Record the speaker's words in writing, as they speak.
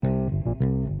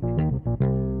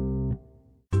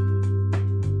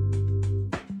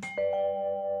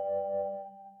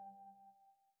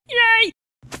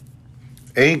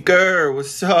Anchor,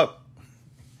 what's up?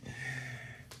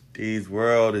 D's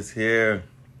World is here.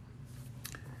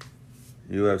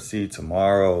 UFC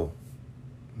tomorrow.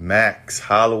 Max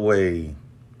Holloway.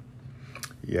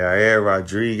 Yair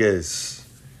Rodriguez.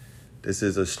 This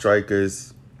is a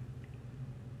striker's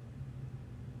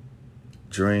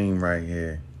dream right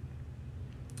here.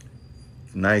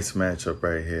 Nice matchup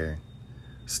right here.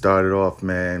 Started off,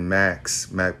 man, Max,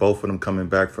 both of them coming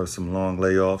back from some long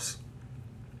layoffs.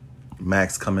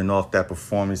 Max coming off that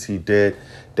performance he did,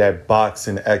 that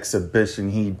boxing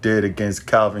exhibition he did against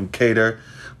Calvin Kattar,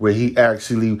 where he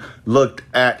actually looked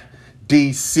at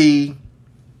DC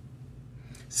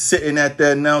sitting at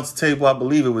the announce table. I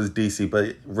believe it was DC,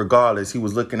 but regardless, he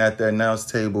was looking at the announce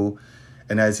table,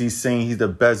 and as he's saying he's the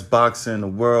best boxer in the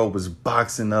world, was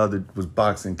boxing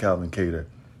Calvin Kattar.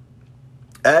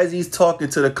 As he's talking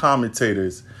to the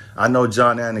commentators, I know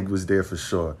John Anik was there for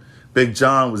sure. Big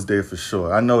John was there for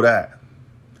sure. I know that.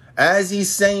 As he's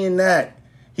saying that,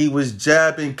 he was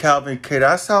jabbing Calvin Kattar.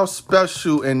 That's how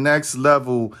special and next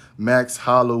level Max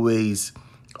Holloway's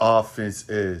offense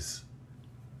is.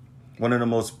 One of the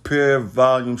most pure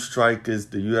volume strikers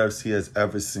the UFC has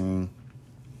ever seen.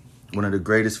 One of the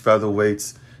greatest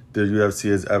featherweights the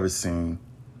UFC has ever seen.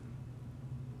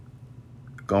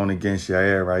 Going against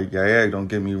Yair, right? Yair, don't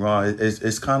get me wrong.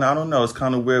 It's kind of, I don't know, it's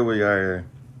kind of weird with Yair.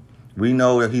 We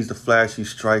know that he's the flashy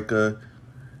striker,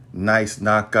 nice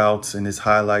knockouts in his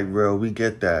highlight reel. We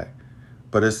get that.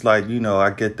 But it's like, I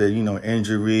get the,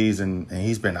 injuries, and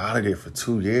he's been out of there for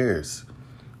 2 years.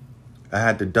 I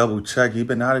had to double check. He's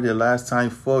been out of there last time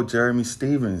he fought Jeremy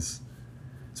Stephens.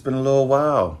 It's been a little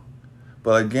while.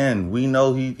 But again, we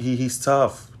know he's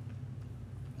tough.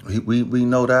 We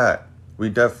know that. We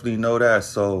definitely know that.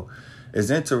 So it's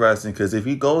interesting because if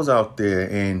he goes out there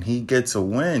and he gets a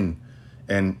win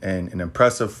in an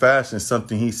impressive fashion,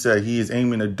 something he said he is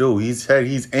aiming to do. He said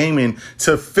he's aiming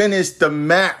to finish the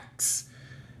Max.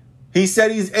 He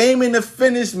said he's aiming to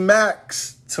finish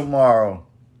Max tomorrow.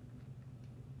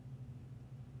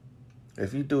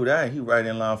 If you do that, he right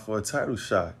in line for a title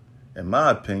shot. In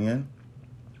my opinion,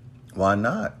 why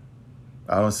not?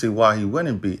 I don't see why he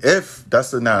wouldn't be. If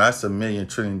that's $1 million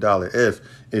trillion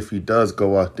if he does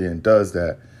go out there and does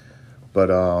that. But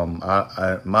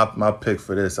my pick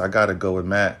for this, I gotta go with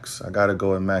Max. I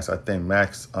think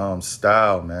Max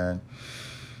style, man.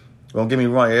 Don't get me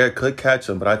wrong, Eric could catch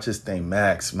him, but I just think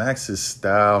Max's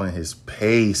style and his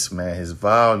pace, man, his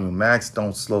volume. Max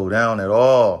don't slow down at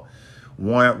all.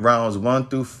 Rounds 1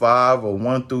 through 5 or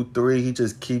 1 through 3, he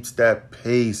just keeps that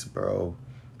pace, bro.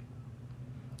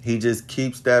 He just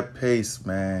keeps that pace,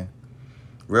 man.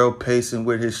 Real pacing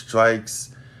with his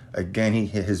strikes. Again,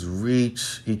 his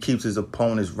reach. He keeps his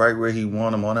opponents right where he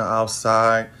wants them, on the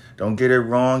outside. Don't get it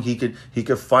wrong. He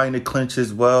could find the clinch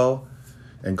as well,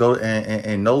 and go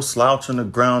and no slouch on the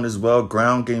ground as well.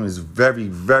 Ground game is very,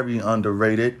 very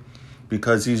underrated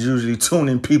because he's usually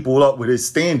tuning people up with his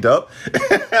stand up.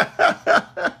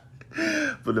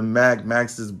 But the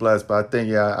Max is blessed. But I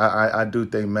think, I do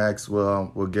think Max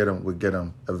will get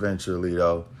him eventually,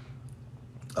 though.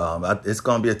 It's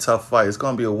gonna be a tough fight. It's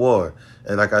gonna be a war.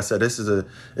 And like I said, this is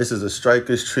a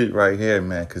striker's treat right here,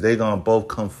 man, because they're gonna both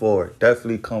come forward.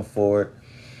 Definitely come forward.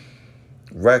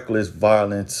 Reckless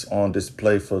violence on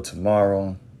display for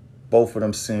tomorrow. Both of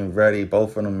them seem ready.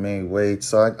 Both of them made weight.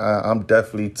 So I'm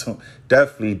definitely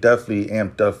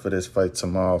amped up for this fight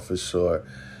tomorrow for sure.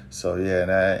 So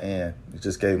yeah, you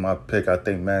just gave my pick. I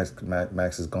think Max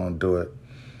is gonna do it.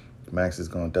 Max is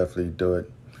gonna definitely do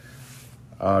it.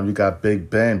 You got Big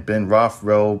Ben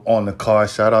Rothwell on the card.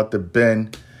 Shout out to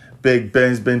Ben. Big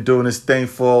Ben's been doing this thing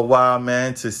for a while,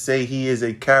 man. To say he is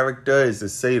a character is to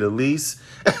say the least.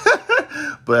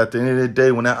 But at the end of the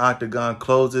day, when that octagon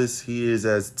closes, he is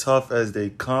as tough as they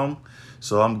come.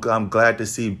 So I'm glad to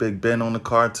see Big Ben on the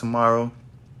card tomorrow.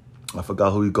 I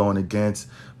forgot who he's going against.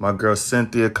 My girl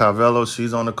Cynthia Calvillo,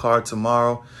 she's on the card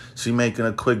tomorrow. She making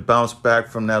a quick bounce back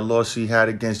from that loss she had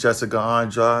against Jessica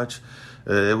Andrade.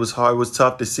 It was hard. It was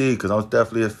tough to see because I was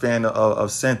definitely a fan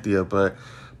of Cynthia. But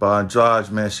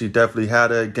Andrade, man, she definitely had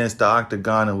her against the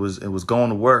octagon and it was going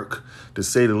to work, to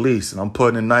say the least. And I'm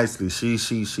putting it nicely. She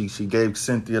gave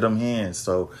Cynthia them hands.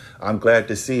 So I'm glad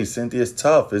to see Cynthia's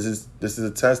tough. This is a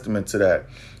testament to that.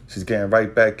 She's getting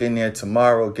right back in there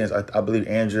tomorrow against, I believe,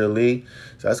 Andrea Lee.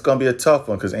 So that's going to be a tough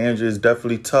one because Andrea is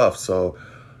definitely tough. So,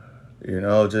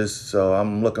 so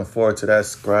I'm looking forward to that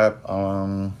scrap.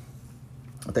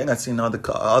 I think I've seen other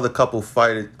couple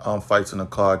fights on the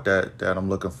card that I'm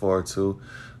looking forward to.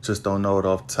 Just don't know it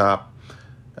off top.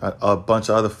 A bunch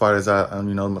of other fighters,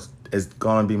 it's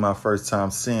going to be my first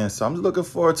time seeing. So I'm looking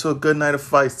forward to a good night of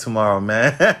fights tomorrow,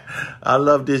 man. I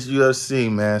love this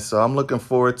UFC, man. So I'm looking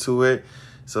forward to it.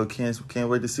 So can't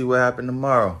wait to see what happens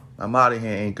tomorrow. I'm out of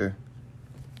here, Anchor.